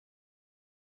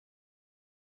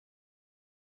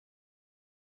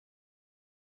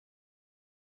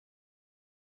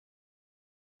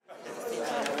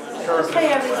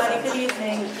Okay, everybody, good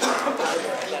evening.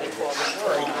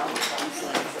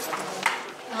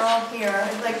 We're all here.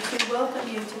 I'd like to welcome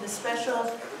you to the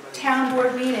special town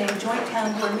board meeting, joint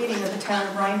town board meeting of the town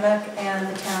of Rhinebeck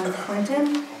and the town of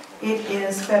Clinton. It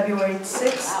is February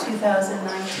 6,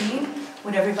 2019.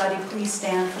 Would everybody please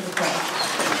stand for the pledge?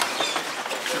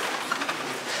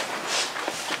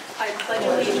 I pledge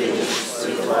allegiance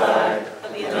to the flag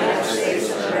of the United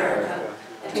States of America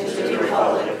and to the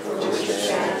republic for which it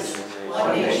stands,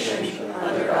 one nation,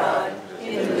 under God,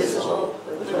 indivisible,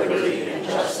 with liberty and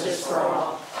justice for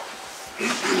all.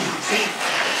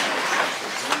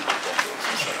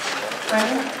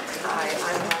 Brennan? Hi,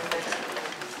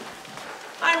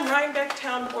 I'm Rhinebeck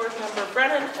Town Board Member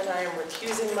Brennan, and I am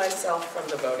recusing myself from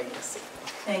the voting this evening.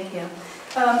 Thank you.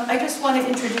 I just want to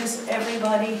introduce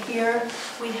everybody here.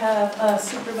 We have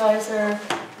Supervisor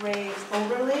Ray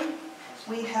Overley.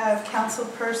 We have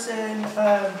Councilperson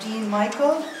Dean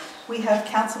Michael. We have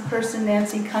Councilperson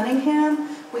Nancy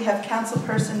Cunningham. We have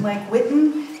Councilperson Mike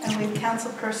Whitten. And we have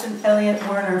Councilperson Elliot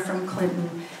Werner from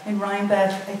Clinton. In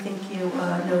Rhinebeck, I think you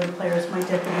know the players, my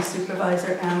Deputy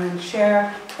Supervisor Alan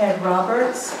Scher, Ed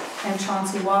Roberts, and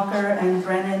Chauncey Walker, and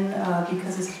Brennan,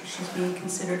 because she's being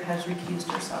considered, has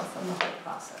recused herself from the whole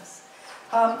process.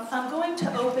 I'm going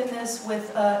to open this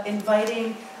with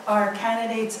inviting our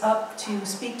candidates up to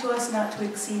speak to us, not to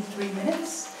exceed 3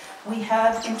 minutes. We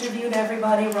have interviewed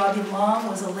everybody. Robbie Long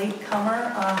was a late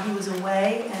comer. He was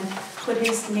away and put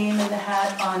his name in the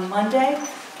hat on Monday.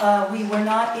 We were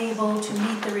not able to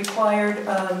meet the required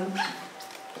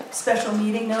special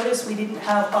meeting notice. We didn't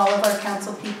have all of our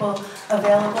council people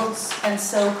available and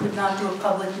so could not do a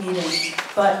public meeting.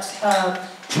 But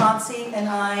Chauncey and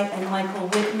I and Michael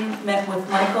Whitten met with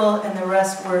Michael, and the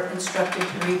rest were instructed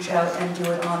to reach out and do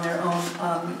it on their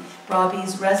own.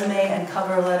 Robbie's resume and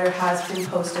cover letter has been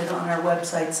posted on our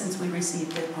website since we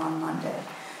received it on Monday.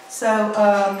 So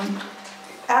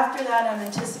after that, I'm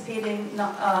anticipating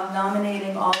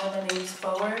nominating all of the names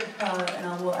forward, and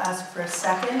I will ask for a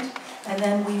second, and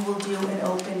then we will do an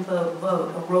open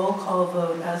vote, a roll call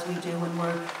vote, as we do when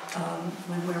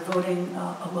we're voting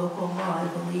a local law. I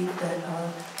believe that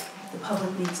the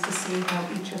public needs to see how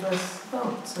each of us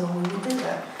vote, so we will do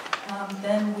that.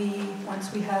 Then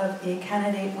once we have a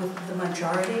candidate with the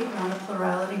majority, not a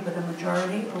plurality, but a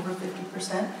majority, over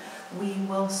 50%, we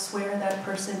will swear that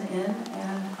person in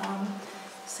and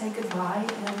say goodbye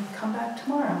and come back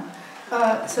tomorrow.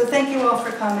 So thank you all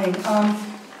for coming.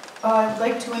 I'd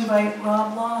like to invite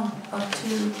Rob Long up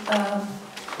to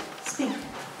speak.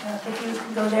 If you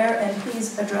can go there and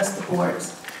please address the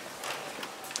boards.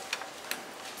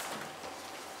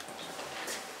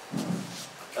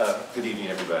 Good evening,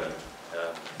 everybody.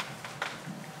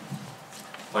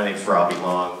 My name is Robbie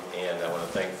Long, and I want to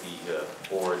thank the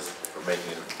boards for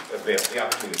making the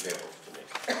opportunity available to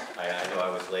me. I know I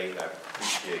was late, and I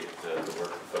appreciate the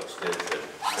work the folks did to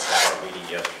have our meeting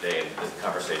yesterday and the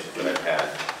conversations that I've had.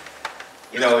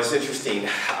 You know, it's interesting, and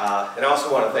I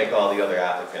also want to thank all the other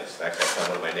applicants. Actually, I found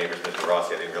one of my neighbors, Mr.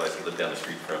 Rossi. I didn't realize he lived down the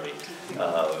street from me.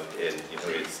 And you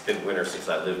know, it's been winter since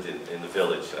I lived in the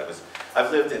village. And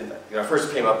I've lived in, you know, I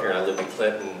first came up here and I lived in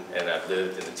Clinton, and I've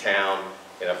lived in the town,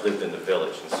 and I've lived in the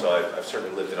village. And so I've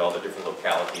certainly lived in all the different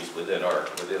localities within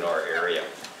our area.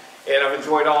 And I've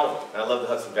enjoyed all of them. And I love the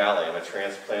Hudson Valley. I'm a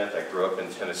transplant. I grew up in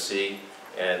Tennessee,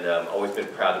 and always been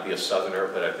proud to be a Southerner,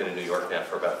 but I've been in New York now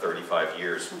for about 35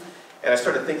 years. And I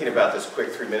started thinking about this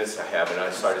quick 3 minutes I have, and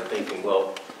I started thinking,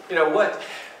 well, you know what?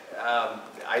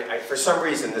 For some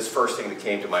reason, this first thing that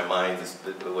came to my mind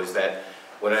was that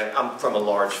when I'm from a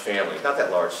large family, not that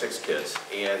large, 6 kids,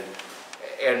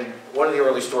 and one of the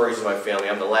early stories of my family,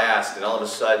 I'm the last, and all of a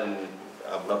sudden,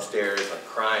 I'm upstairs, I'm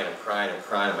crying,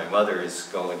 and my mother is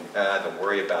going, don't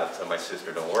worry about it. My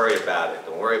sister, don't worry about it,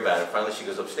 don't worry about it. Finally, she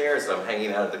goes upstairs, and I'm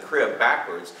hanging out of the crib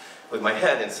backwards with my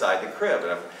head inside the crib,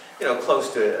 and I'm, you know,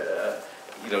 close to,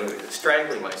 you know,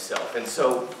 strangling myself. And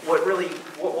so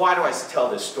why do I tell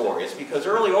this story? It's because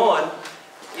early on,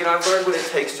 you know, I've learned what it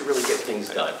takes to really get things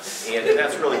done. And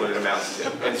that's really what it amounts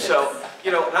to. And so,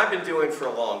 you know, and I've been doing for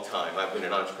a long time. I've been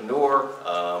an entrepreneur.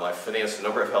 I've financed a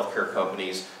number of healthcare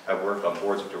companies. I've worked on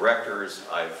boards of directors.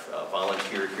 I've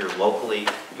volunteered here locally,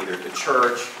 either at the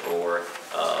church or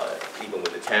even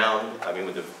with the town. I mean,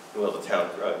 with the town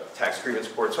tax grievance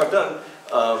board. So I've done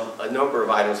a number of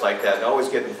items like that, and I always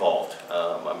get involved.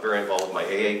 I'm very involved with my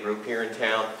AA group here in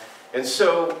town. And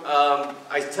so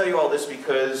I tell you all this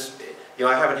because, you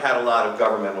know, I haven't had a lot of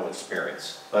governmental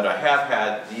experience, but I have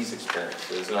had these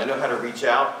experiences, and I know how to reach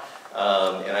out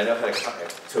and I know how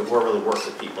to really work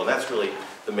with people, and that's really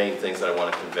the main things that I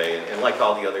want to convey. And like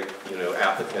all the other,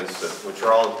 applicants, which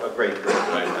are all a great group,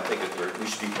 and I think we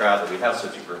should be proud that we have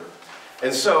such a group.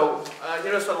 And so,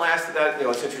 so last of that,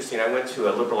 it's interesting. I went to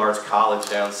a liberal arts college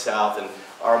down south, and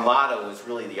our motto was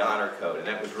really the honor code, and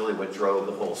that was really what drove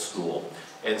the whole school.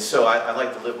 And so I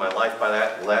like to live my life by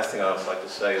that. The last thing I would like to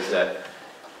say is that,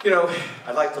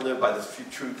 I like to live by the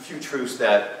few truths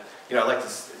that, I like to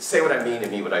say what I mean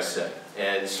and mean what I say.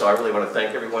 And so I really want to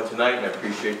thank everyone tonight, and I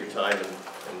appreciate your time, and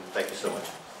thank you so much.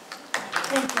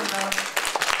 Thank you, Bob.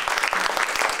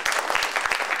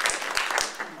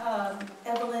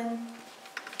 Evelyn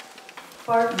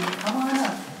Barton, come on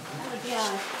up.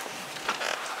 Yeah.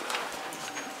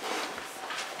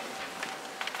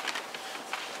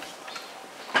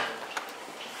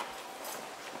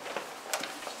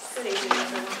 Good evening,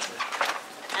 everyone,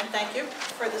 and thank you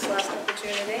for this last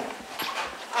opportunity.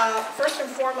 First and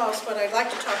foremost, what I'd like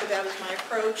to talk about is my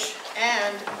approach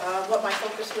and what my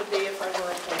focus would be if I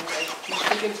were appointed. Can you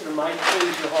speak into the mic,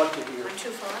 please? You're hard to hear. I'm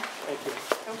too far? Thank you.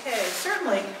 Okay,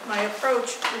 certainly my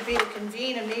approach would be to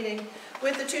convene a meeting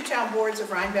with the two town boards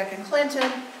of Rhinebeck and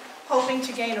Clinton, hoping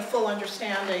to gain a full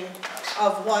understanding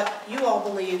of what you all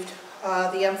believed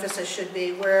the emphasis should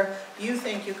be, where you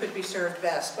think you could be served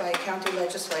best by a county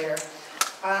legislator.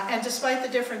 And despite the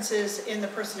differences in the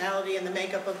personality and the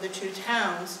makeup of the two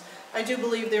towns, I do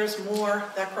believe there's more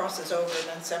that crosses over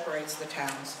than separates the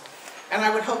towns. And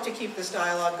I would hope to keep this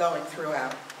dialogue going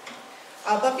throughout.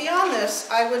 But beyond this,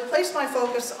 I would place my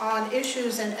focus on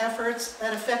issues and efforts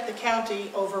that affect the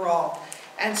county overall.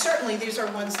 And certainly these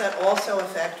are ones that also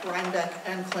affect Rhinebeck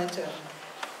and Clinton.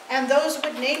 And those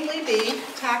would namely be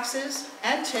taxes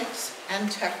and TICs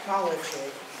and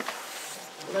technology.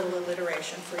 A little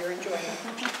alliteration for your enjoyment.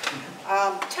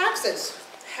 Taxes.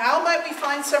 How might we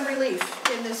find some relief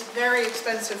in this very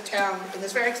expensive county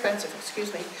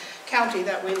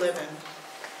that we live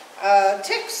in?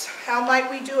 Ticks. How might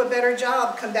we do a better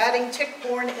job combating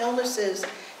tick-borne illnesses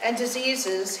and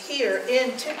diseases here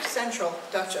in Tick Central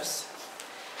Dutchess?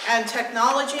 And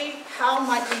technology. How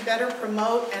might we better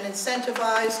promote and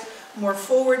incentivize more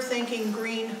forward-thinking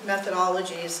green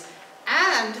methodologies?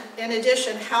 And in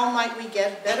addition, how might we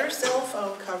get better cell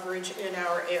phone coverage in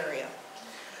our area?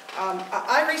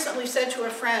 I recently said to a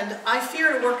friend, I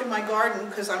fear to work in my garden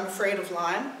because I'm afraid of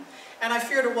Lyme, and I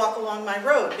fear to walk along my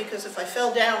road because if I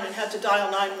fell down and had to dial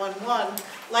 911,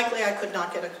 likely I could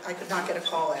not get a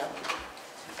call out.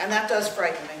 And that does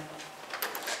frighten me.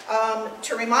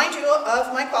 To remind you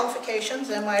of my qualifications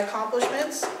and my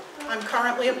accomplishments, I'm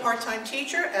currently a part-time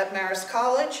teacher at Marist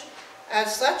College.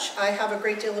 As such, I have a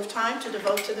great deal of time to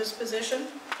devote to this position.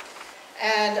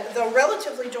 And though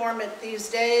relatively dormant these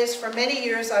days, for many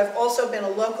years I've also been a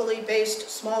locally based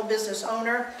small business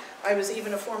owner. I was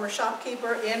even a former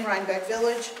shopkeeper in Rhinebeck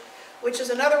Village, which is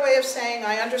another way of saying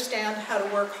I understand how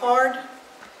to work hard,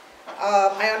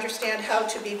 I understand how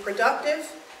to be productive,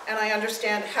 and I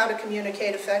understand how to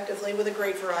communicate effectively with a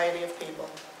great variety of people.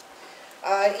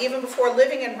 Even before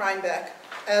living in Rhinebeck,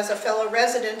 as a fellow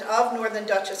resident of Northern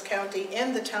Dutchess County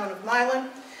in the town of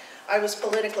Milan, I was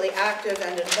politically active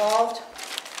and involved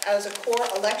as a core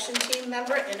election team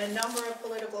member in a number of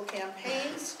political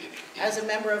campaigns, as a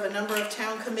member of a number of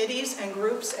town committees and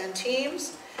groups and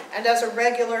teams, and as a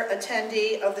regular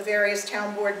attendee of the various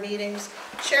town board meetings,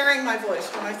 sharing my voice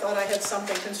when I thought I had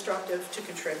something constructive to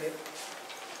contribute.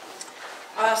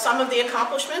 Some of the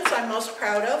accomplishments I'm most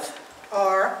proud of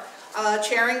are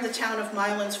chairing the town of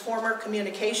Milan's former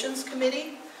communications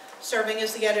committee, serving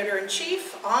as the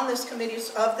editor-in-chief on this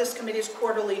committee's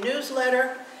quarterly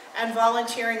newsletter, and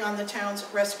volunteering on the town's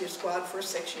rescue squad for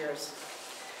 6 years.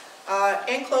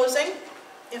 In closing,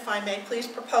 if I may please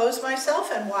propose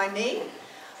myself and why me,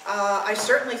 I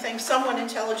certainly think someone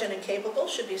intelligent and capable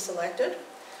should be selected,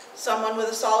 someone with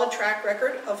a solid track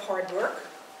record of hard work,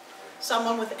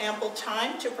 someone with ample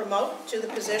time to promote to the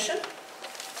position,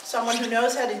 someone who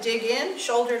knows how to dig in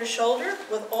shoulder to shoulder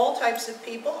with all types of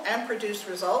people and produce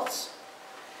results,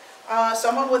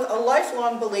 someone with a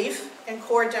lifelong belief in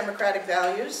core democratic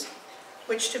values,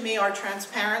 which to me are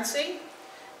transparency,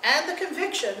 and the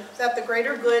conviction that the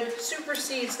greater good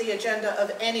supersedes the agenda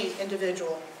of any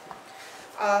individual.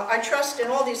 I trust in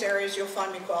all these areas you'll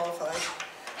find me qualified.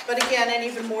 But again, and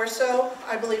even more so,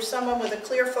 I believe someone with a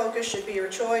clear focus should be your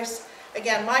choice.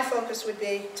 Again, my focus would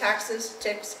be taxes,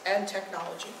 TICs, and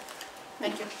technology.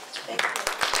 Thank you. Thank you.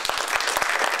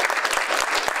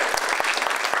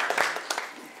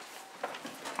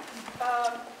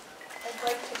 I'd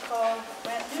like to call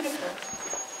Grant Unifer.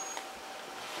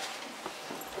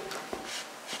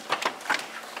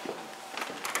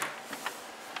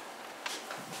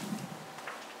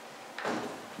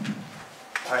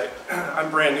 Hi,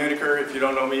 I'm Brand Nuneker. If you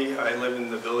don't know me, I live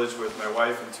in the village with my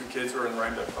wife and 2 kids who are in the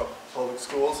Rhinebeck Public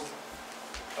Schools.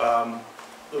 A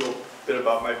little bit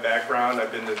about my background.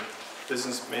 I've been a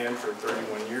businessman for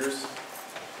 31 years.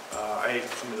 I'm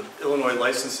an Illinois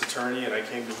licensed attorney and I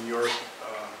came to New York.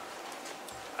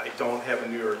 I don't have a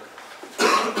New York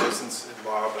license in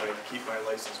law, but I keep my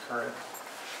license current.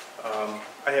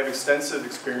 I have extensive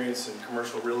experience in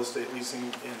commercial real estate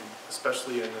leasing,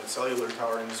 especially in the cellular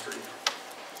tower industry,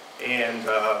 and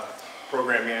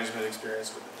program management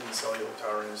experience within the cellular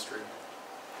tower industry.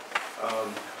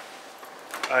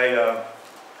 I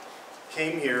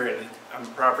came here and I'm a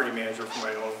property manager for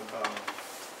my own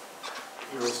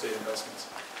real estate investments.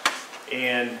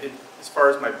 And as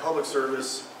far as my public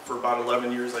service, for about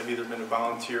 11 years I've either been a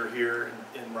volunteer here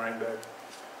in Rhinebeck,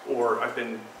 or I've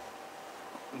been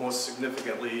most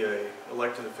significantly an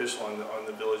elected official on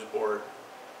the village board.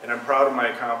 And I'm proud of my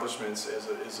accomplishments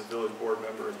as a village board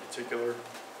member in particular.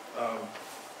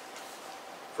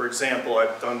 For example,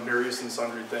 I've done various and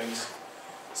sundry things,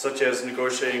 such as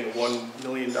negotiating a $1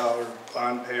 million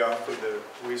bond payoff with the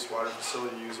wastewater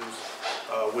facility users,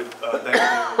 with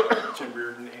then Jim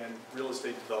Reardon and real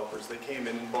estate developers. They came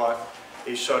in and bought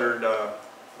a shuttered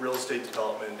real estate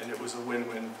development, and it was a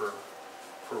win-win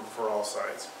for all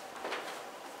sides.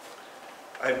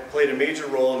 I've played a major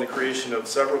role in the creation of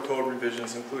several code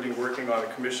revisions, including working on a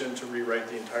commission to rewrite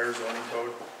the entire zoning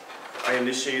code. I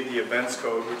initiated the events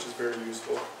code, which is very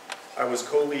useful. I was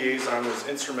co-liaison, was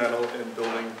instrumental in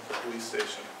building the police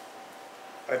station.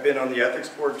 I've been on the ethics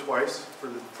board twice for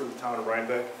the town of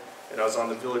Rhinebeck, and I was on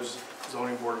the village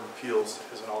zoning board of appeals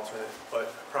as an alternate, but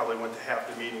I probably went to half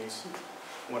the meetings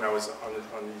when I was on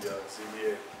the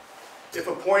ZBA. If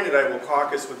appointed, I will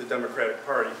caucus with the Democratic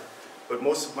Party, but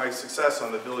most of my success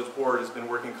on the village board has been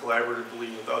working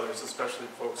collaboratively with others, especially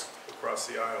folks across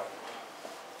the aisle.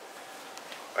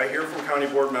 I hear from county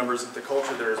board members that the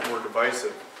culture there is more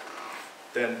divisive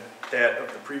than that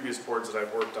of the previous boards that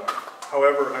I've worked on.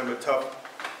 However, I'm a tough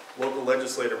local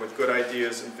legislator with good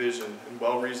ideas and vision, and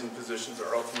well-reasoned positions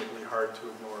are ultimately hard to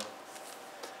ignore.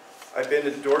 I've been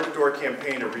a door-to-door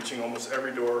campaigner, reaching almost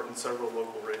every door in several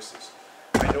local races.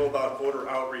 I know about voter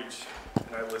outreach,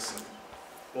 and I listen.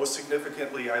 Most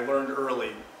significantly, I learned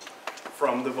early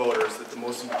from the voters that the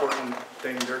most important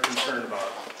thing they're concerned about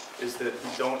is that we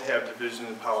don't have division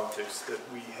in politics, that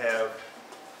we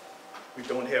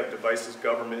don't have divisive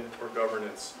government or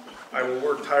governance. I will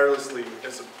work tirelessly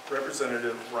as a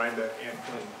representative of Rhinebeck and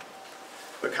Clinton.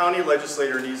 The county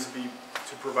legislator needs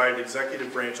to provide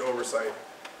executive branch oversight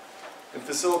and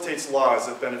facilitates laws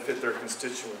that benefit their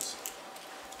constituents.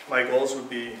 My goals would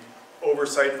be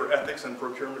oversight for ethics and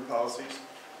procurement policies,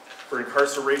 for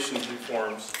incarceration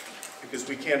reforms, because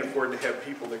we can't afford to have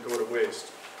people that go to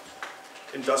waste.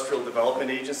 Industrial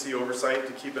Development Agency oversight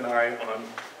to keep an eye on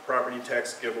property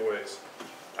tax giveaways.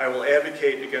 I will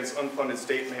advocate against unfunded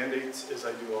state mandates, as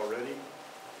I do already,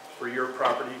 for your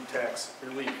property tax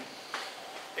relief.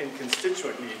 And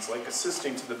constituent needs, like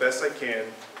assisting to the best I can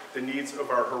the needs of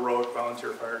our heroic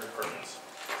volunteer fire departments.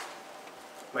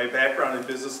 My background in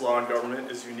business law and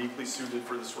government is uniquely suited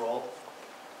for this role.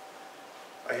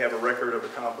 I have a record of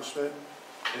accomplishment,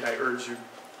 and I urge you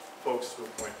folks to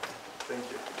appoint me. Thank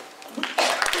you.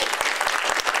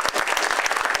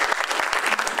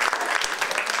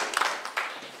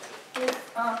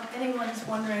 If anyone's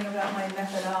wondering about my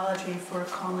methodology for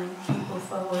calling people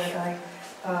forward, I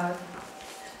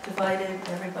divided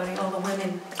everybody, all the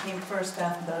women came first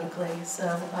alphabetically,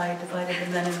 so I divided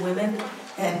the men and women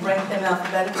and ranked them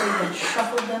alphabetically, then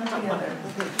shuffled them together.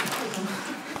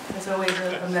 There's always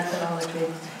a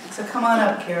methodology. So come on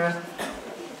up, Kira.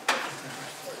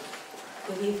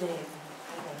 Good evening.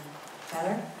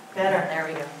 Better? Better. There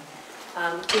we go.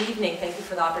 Good evening. Thank you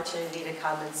for the opportunity to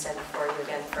come and stand before you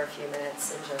again for a few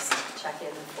minutes and just check in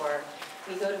before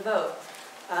we go to vote.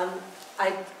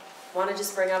 I want to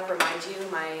just remind you,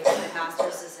 my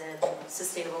master's is in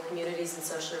sustainable communities and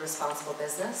socially responsible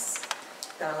business.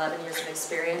 Got 11 years of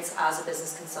experience as a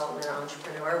business consultant and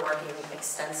entrepreneur, working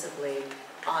extensively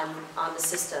on the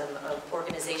system of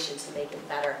organization to make it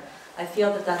better. I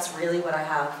feel that that's really what I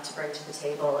have to bring to the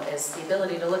table, is the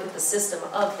ability to look at the system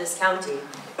of this county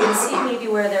and see maybe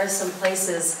where there's some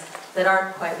places that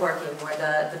aren't quite working, where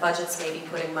the budgets may be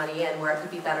putting money in, where it could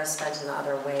be better spent in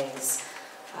other ways.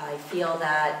 I feel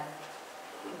that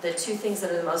the two things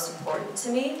that are the most important to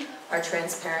me are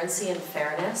transparency and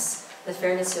fairness. The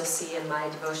fairness you'll see in my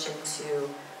devotion to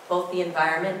both the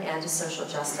environment and to social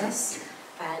justice.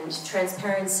 And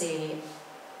transparency,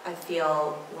 I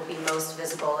feel, will be most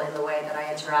visible in the way that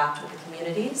I interact with the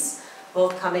communities,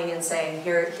 both coming and saying,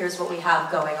 here's what we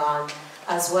have going on,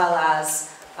 as well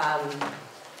as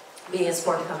being as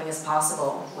forthcoming as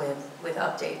possible with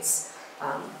updates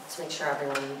to make sure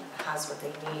everyone has what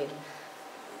they need.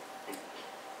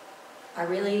 I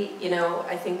really,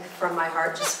 I think from my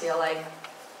heart just feel like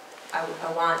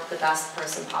I want the best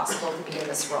person possible to be in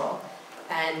this role.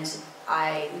 And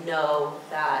I know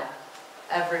that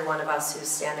every one of us who's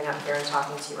standing up here and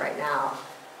talking to you right now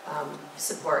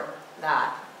support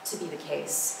that to be the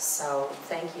case. So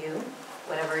thank you.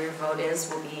 Whatever your vote is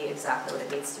will be exactly what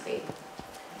it needs to be.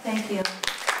 Thank you.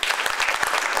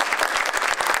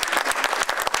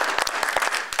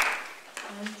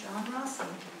 And John Rossi.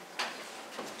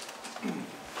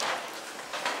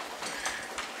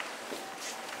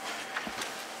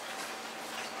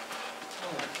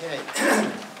 Okay.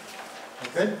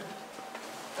 Good.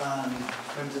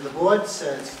 Members of the board, it's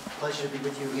a pleasure to be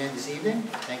with you again this evening.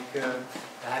 Thank you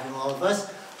for having all of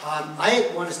us.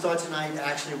 I want to start tonight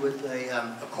actually with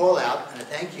a call out and a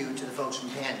thank you to the folks from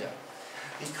Panda,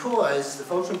 because the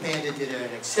folks from Panda did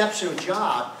an exceptional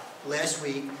job last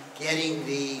week getting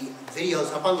the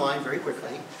videos up online very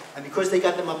quickly, and because they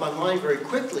got them up online very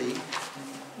quickly,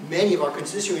 many of our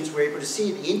constituents were able to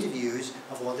see the interviews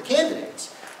of all the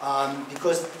candidates.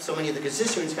 Because so many of the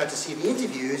constituents got to see the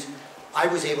interviews, I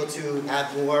was able to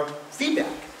have more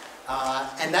feedback.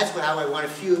 And that's how I want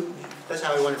to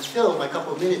fill my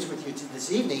couple of minutes with you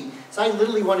this evening. So I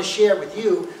literally want to share with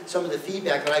you some of the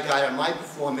feedback that I got on my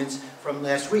performance from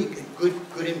last week,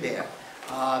 good and bad.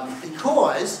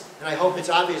 Because, and I hope it's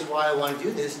obvious why I want to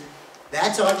do this,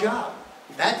 that's our job.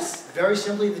 That's very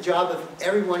simply the job of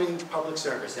everyone in public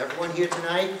service, everyone here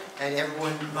tonight and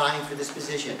everyone vying for this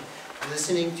position,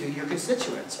 listening to your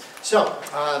constituents. So,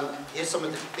 here's some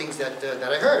of the things that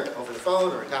I heard over the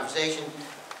phone or in conversation,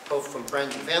 both from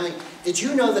friends and family. Did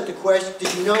you know the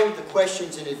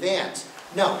questions in advance?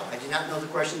 No, I did not know the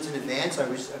questions in advance. I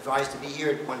was advised to be here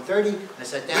at 1:30. I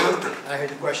sat down and I heard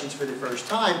the questions for the first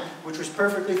time, which was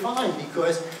perfectly fine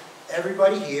because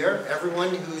everybody here,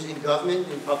 everyone who's in government,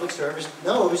 in public service,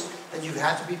 knows that you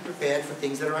have to be prepared for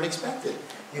things that are unexpected.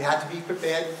 You have to be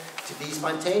prepared to be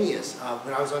spontaneous.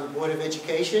 When I was on the Board of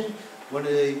Education, one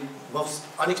of the most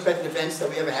unexpected events that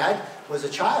we ever had was a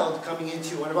child coming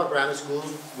into one of our grammar schools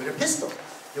with a pistol.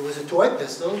 It was a toy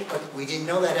pistol, but we didn't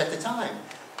know that at the time.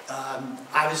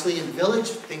 Obviously in the village,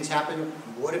 things happen,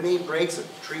 water main breaks, a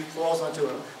tree falls onto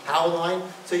a power line,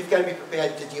 so you've got to be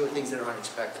prepared to deal with things that are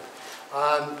unexpected.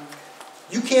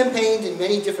 You campaigned in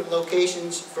many different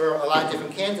locations for a lot of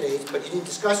different candidates, but you didn't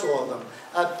discuss all of them.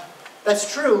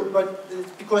 That's true, but it's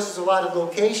because there's a lot of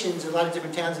locations, a lot of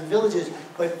different towns and villages,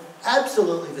 but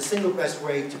absolutely the single best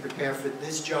way to prepare for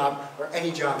this job or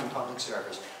any job in public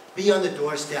service. Be on the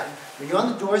doorstep. When you're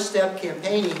on the doorstep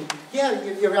campaigning, yeah,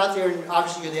 you're out there and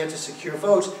obviously you're there to secure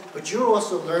votes, but you're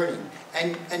also learning.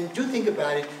 And do think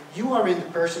about it, you are in the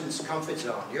person's comfort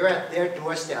zone. You're at their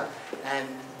doorstep, and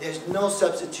there's no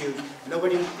substitute.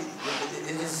 Nobody,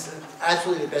 it is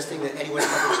absolutely the best thing that anyone in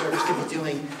public service can be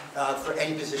doing for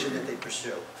any position that they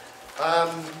pursue.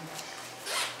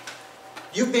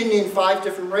 You've been in 5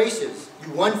 different races.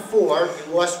 You won 4,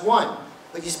 you lost 1.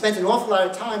 But you spent an awful lot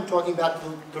of time talking about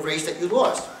the race that you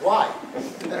lost. Why?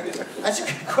 That's a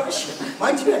good question.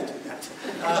 Why did I do that?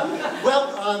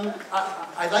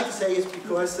 I'd like to say it's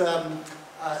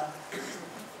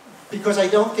because I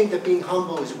don't think that being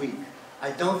humble is weak.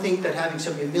 I don't think that having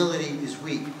some humility is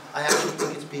weak. I actually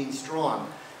think it's being strong.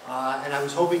 And I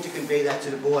was hoping to convey that to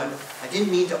the board. I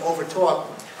didn't mean to overtalk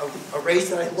a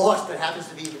race that I lost that happens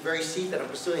to be the very seat that I'm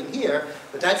pursuing here,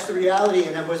 but that's the reality,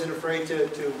 and I wasn't afraid to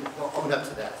own up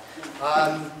to that.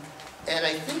 And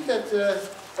I think that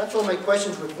that's all my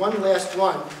questions with one last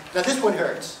one. Now this one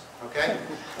hurts, okay?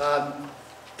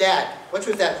 Dad, what's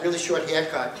with that really short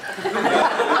haircut?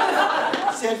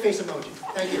 Sad face emoji.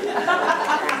 Thank you.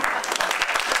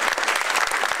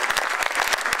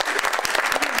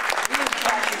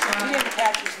 You didn't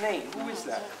catch his name. Who is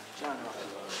that? John Rossi.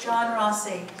 John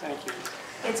Rossi. Thank you.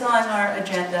 It's on our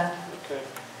agenda. Okay.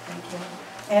 Thank you.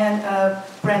 And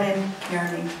Brennan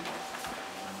Kearney.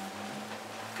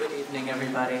 Good evening,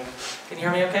 everybody. Can you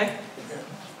hear me okay?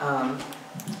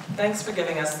 Thanks for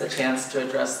giving us the chance to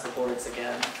address the boards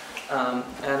again. And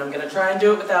I'm going to try and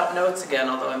do it without notes again,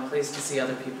 although I'm pleased to see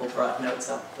other people brought notes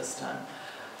up this time.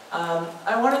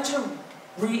 I wanted to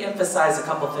re-emphasize a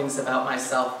couple things about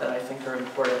myself that I think are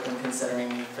important when considering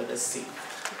me for this seat.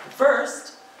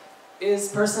 First is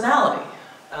personality.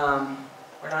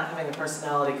 We're not having a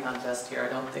personality contest here. I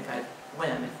don't think I'd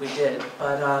win if we did,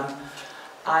 but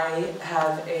I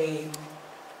have a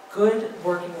good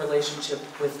working relationship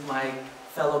with my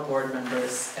fellow board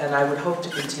members, and I would hope to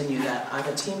continue that. I'm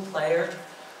a team player,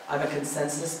 I'm a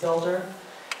consensus builder,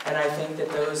 And I think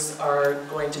that those are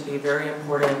going to be very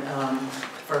important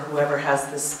for whoever has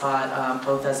this spot,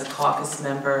 both as a caucus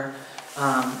member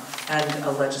and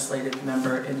a legislative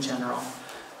member in general.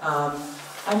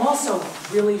 I'm also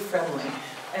really friendly,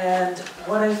 and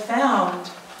what I found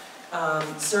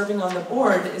serving on the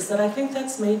board is that I think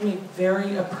that's made me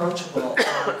very approachable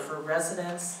for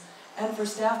residents and for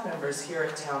staff members here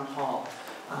at Town Hall.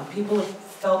 People have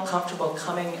felt comfortable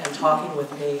coming and talking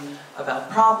with me about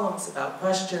problems, about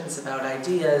questions, about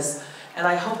ideas, and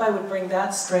I hope I would bring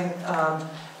that strength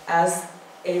as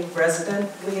a resident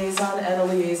liaison and a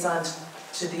liaison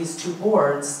to these two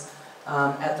boards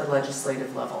at the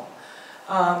legislative level.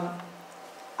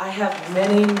 I have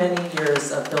many, many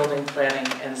years of building, planning,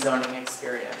 and zoning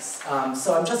experience.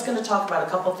 So I'm just going to talk about a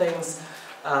couple things.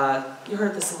 You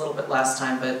heard this a little bit last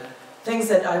time, but things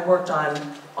that I worked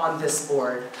on this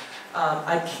board.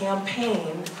 I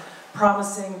campaigned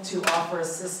promising to offer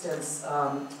assistance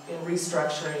in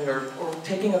restructuring or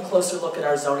taking a closer look at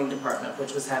our zoning department,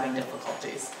 which was having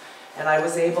difficulties. And I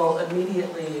was able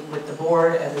immediately with the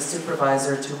board and the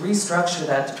supervisor to restructure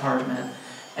that department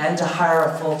and to hire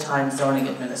a full-time zoning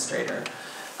administrator,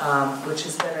 which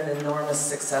has been an enormous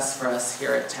success for us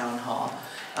here at Town Hall.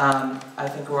 I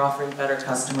think we're offering better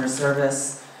customer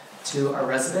service to our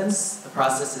residents. The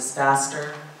process is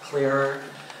faster, clearer,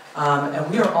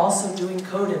 and we are also doing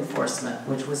code enforcement,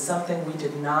 which was something we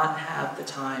did not have the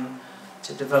time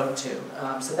to devote to.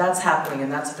 So that's happening,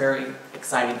 and that's very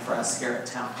exciting for us here at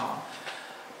Town Hall.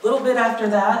 A little bit after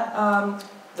that,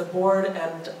 the board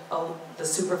and the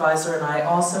supervisor and I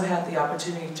also had the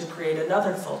opportunity to create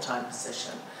another full-time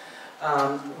position.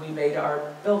 We made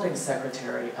our building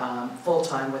secretary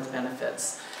full-time with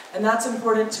benefits. And that's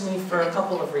important to me for a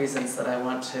couple of reasons that I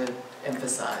want to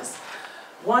emphasize.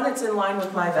 One, it's in line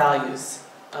with my values.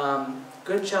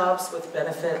 Good jobs with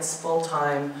benefits,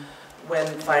 full-time, when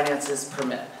finances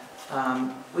permit.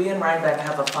 We in Rhinebeck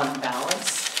have a fund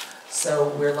balance, so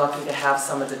we're lucky to have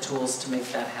some of the tools to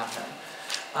make that happen.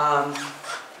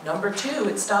 Number two,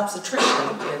 it stops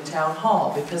attrition in Town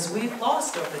Hall, because we've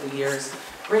lost over the years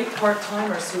great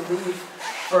part-timers who leave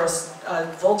for a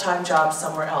full-time job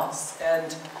somewhere else.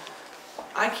 And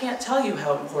I can't tell you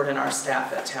how important our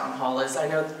staff at Town Hall is.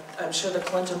 I'm sure the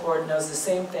Clinton board knows the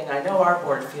same thing. I know our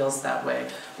board feels that way.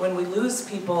 When we lose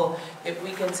people, it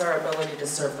weakens our ability to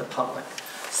serve the public.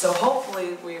 So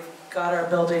hopefully we've got our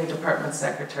building department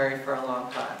secretary for a long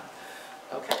time.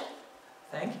 Okay,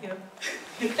 thank you.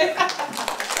 Thank you.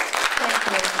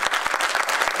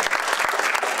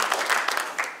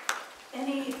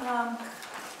 Any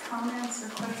comments or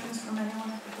questions from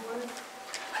anyone at the board?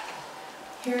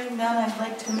 Hearing none, I'd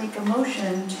like to make a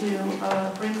motion to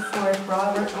bring forth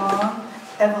Robert Long,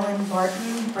 Evelyn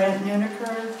Barton, Brent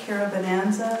Nuneker, Kara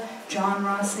Bonanza, John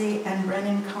Rossi, and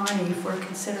Brennan Carney for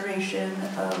consideration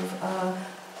of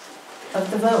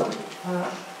the vote,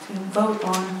 to vote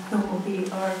on who will be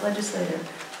our legislator.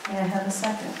 May I have a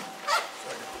second?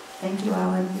 Thank you,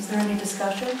 Alan. Is there any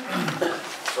discussion?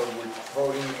 So we're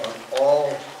voting on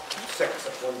all 6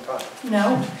 at one time? No,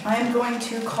 I am going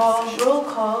to call roll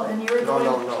call, and you're going...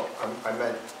 No. I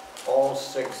meant all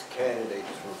 6 candidates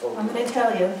were voting. I'm going to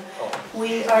tell you. Oh.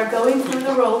 We are going through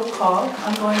the roll call.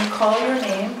 I'm going to call your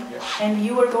name, Yeah. and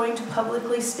you are going to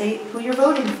publicly state who you're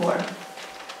voting for.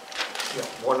 Yeah,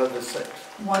 one of the 6.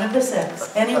 One of the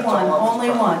 6. Any That's one, all only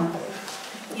one.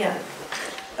 Yeah.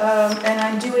 And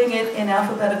I'm doing it in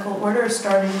alphabetical order,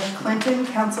 starting with Clinton,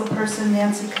 Councilperson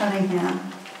Nancy Cunningham.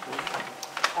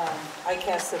 I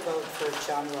cast a vote for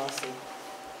John Rossi.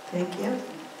 Thank you.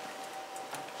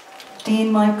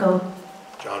 Dean Michael.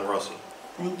 John Rossi.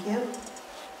 Thank you.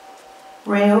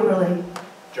 Ray Oberly.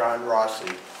 John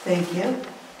Rossi. Thank you.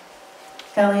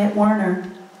 Elliot Warner.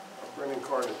 Brennan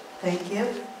Carney. Thank you.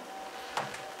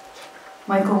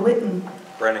 Michael Whitten.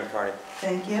 Brennan Carney.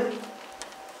 Thank you.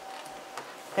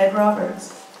 Ed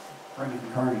Roberts. Brennan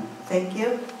Carney. Thank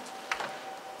you.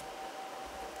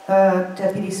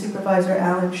 Deputy Supervisor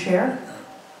Alan Scher.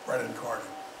 Brennan Carney.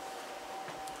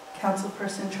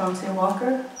 Councilperson Chauncey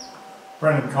Walker.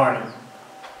 Brennan Carney.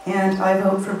 And I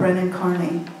vote for Brennan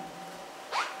Carney.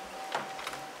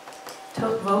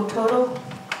 Vote total,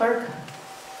 clerk?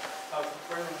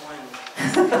 Brennan wins.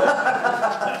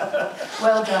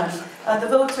 Well done. The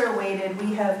votes are weighted.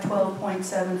 We have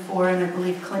 12.74, and I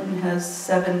believe Clinton has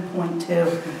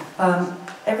 7.2.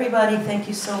 Everybody, thank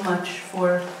you so much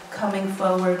for coming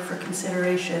forward for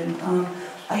consideration.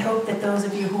 I hope that those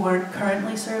of you who aren't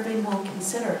currently serving will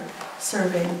consider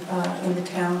serving in the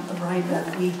town of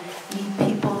Rhinebeck. We need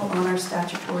people on our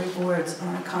statutory boards,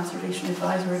 on our Conservation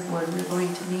Advisory Board. We're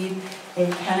going to need a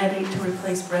candidate to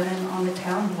replace Brennan on the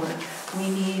town board. We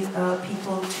need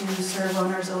people to serve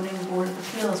on our zoning board of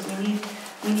appeals.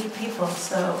 We need people,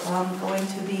 so I'm going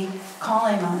to be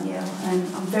calling on you, and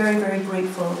I'm very, very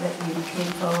grateful that you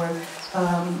came forward.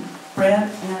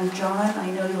 Brent and John, I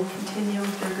know you'll continue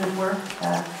your good work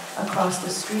across the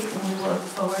street, and we look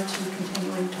forward to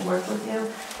continuing to work with you.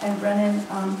 And Brennan,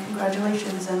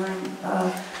 congratulations, and I'm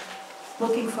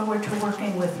looking forward to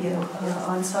working with you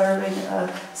on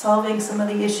solving some of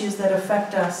the issues that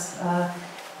affect us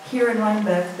here in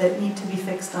Rhinebeck that need to be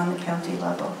fixed on the county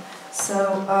level.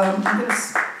 So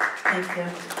thank you.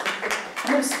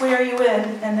 I'm going to swear you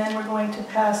in, and then we're going to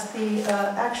pass the,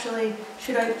 actually,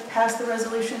 should I pass the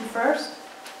resolution first?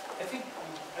 I think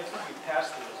you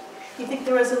passed the resolution. You think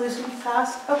the resolution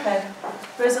passed? Okay.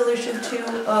 Resolution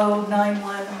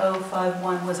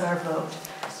 2091051 was our vote.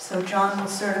 So John will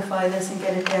certify this and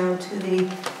get it down to the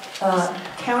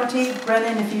county.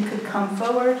 Brennan, if you could come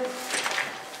forward.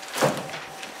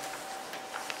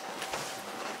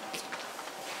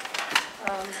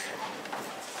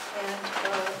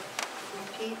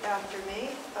 Repeat after me.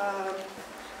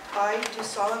 I do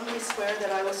solemnly swear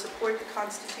that I will support the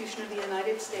Constitution of the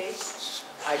United States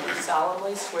I do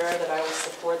solemnly swear that I will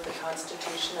support the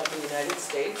Constitution of the United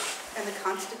States and the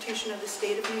Constitution of the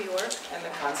State of New York, and the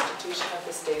Constitution of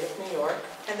the State of New York,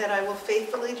 and that I will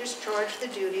faithfully discharge the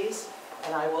duties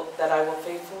and that I will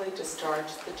faithfully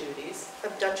discharge the duties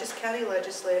of Dutchess County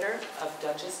Legislator of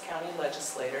Dutchess County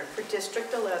Legislator for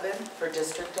District 11, for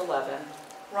District 11,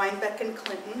 Rhinebeck and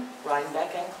Clinton,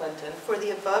 Rhinebeck and Clinton, for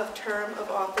the above term of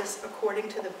office according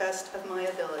to the best of my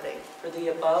ability. for the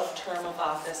above term of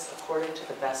office according to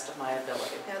the best of my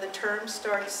ability. Now, the term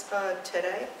starts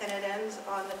today, and it ends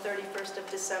on the 31st of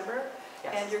December.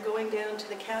 Yes. And you're going down to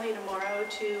the county tomorrow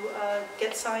to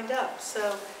get signed up.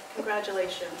 So,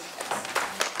 congratulations.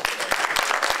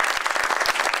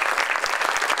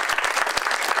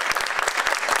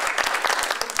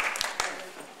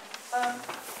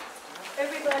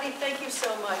 Everybody, thank you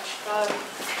so much.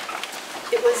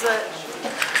 It was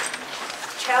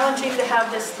Challenging to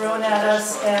have this thrown at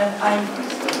us, and I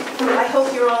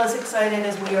hope you're all as excited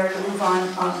as we are to move on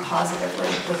positively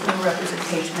with new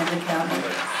representation in the county.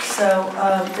 So,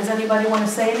 does anybody want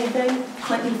to say anything?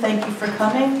 Clinton, thank you for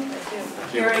coming.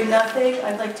 Hearing nothing,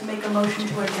 I'd like to make a motion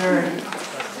to adjourn.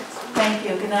 Thank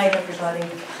you. Good night, everybody.